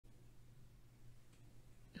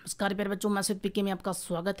नमस्कार प्यारे बच्चों, मैसेज पीके में आपका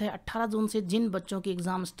स्वागत है। 18 जून से जिन बच्चों की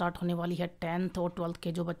एग्ज़ाम स्टार्ट होने वाली है 10th और 12th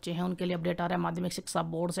के जो बच्चे हैं उनके लिए अपडेट आ रहा है। माध्यमिक शिक्षा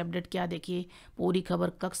बोर्ड से अपडेट क्या है देखिए, पूरी खबर।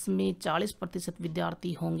 कक्षा में 40%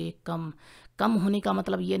 विद्यार्थी होंगे कम। कम होने का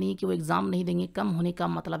मतलब ये नहीं कि वो एग्ज़ाम नहीं देंगे, कम होने का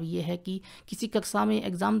मतलब ये है कि किसी कक्षा में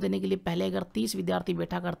एग्ज़ाम देने के लिए पहले अगर 30 विद्यार्थी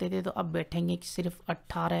बैठा करते थे तो अब बैठेंगे कि सिर्फ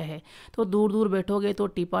 18 है। तो दूर दूर बैठोगे तो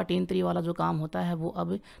टीपा टेंतरी वाला जो काम होता है वो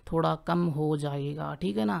अब थोड़ा कम हो जाएगा,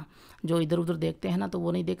 ठीक है ना। जो इधर उधर देखते हैं ना तो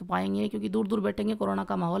वो नहीं देख पाएंगे क्योंकि दूर दूर बैठेंगे, कोरोना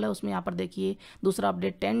का माहौल है उसमें। यहाँ पर देखिए दूसरा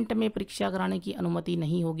अपडेट, टेंट में परीक्षा कराने की अनुमति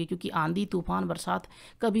नहीं होगी क्योंकि आंधी तूफान बरसात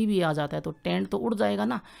कभी भी आ जाता है तो टेंट तो उड़ जाएगा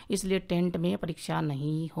ना, इसलिए टेंट में परीक्षा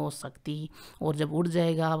नहीं हो सकती। और जब उड़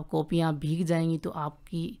जाएगा, कॉपियाँ भीग जाएंगी तो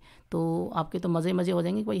आपके तो मज़े मज़े हो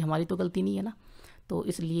जाएंगे, कोई हमारी तो गलती नहीं है ना। तो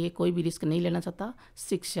इसलिए कोई भी रिस्क नहीं लेना चाहता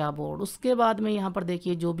शिक्षा बोर्ड। उसके बाद में यहाँ पर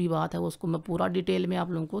देखिए जो भी बात है उसको मैं पूरा डिटेल में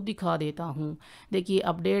आप लोगों को दिखा देता हूँ। देखिए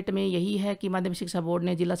अपडेट में यही है कि माध्यमिक शिक्षा बोर्ड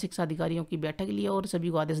ने जिला शिक्षा अधिकारियों की बैठक ली और सभी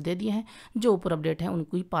को आदेश दे दिए हैं जो ऊपर अपडेट है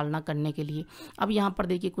उनकी पालना करने के लिए। अब यहाँ पर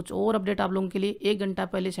देखिए कुछ और अपडेट आप लोगों के लिए। 1 घंटा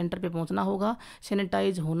पहले सेंटर पर पहुँचना होगा,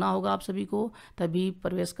 सैनिटाइज होना होगा आप सभी को, तभी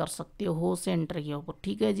प्रवेश कर सकते हो सेंटर के ऊपर,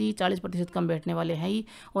 ठीक है जी। 40% कम बैठने वाले हैं ही।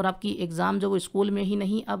 और आपकी एग्ज़ाम जो वो स्कूल में ही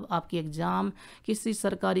नहीं, अब आपकी एग्ज़ाम किसी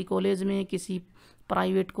सरकारी कॉलेज में, किसी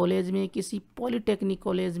प्राइवेट कॉलेज में, किसी पॉलिटेक्निक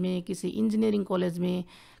कॉलेज में, किसी इंजीनियरिंग कॉलेज में,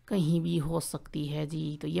 कहीं भी हो सकती है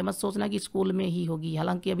जी। तो ये मत सोचना कि स्कूल में ही होगी,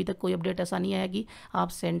 हालांकि अभी तक कोई अपडेट ऐसा नहीं आया कि आप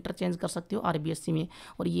सेंटर चेंज कर सकते हो आरबीएससी में।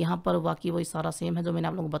 और यहाँ पर बाकी वही सारा सेम है जो मैंने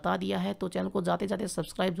आप लोगों को बता दिया है। तो चैनल को जाते जाते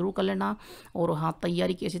सब्सक्राइब जरूर कर लेना। और हाँ,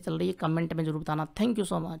 तैयारी कैसी चल रही है कमेंट में जरूर बताना। Thank you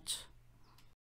so much.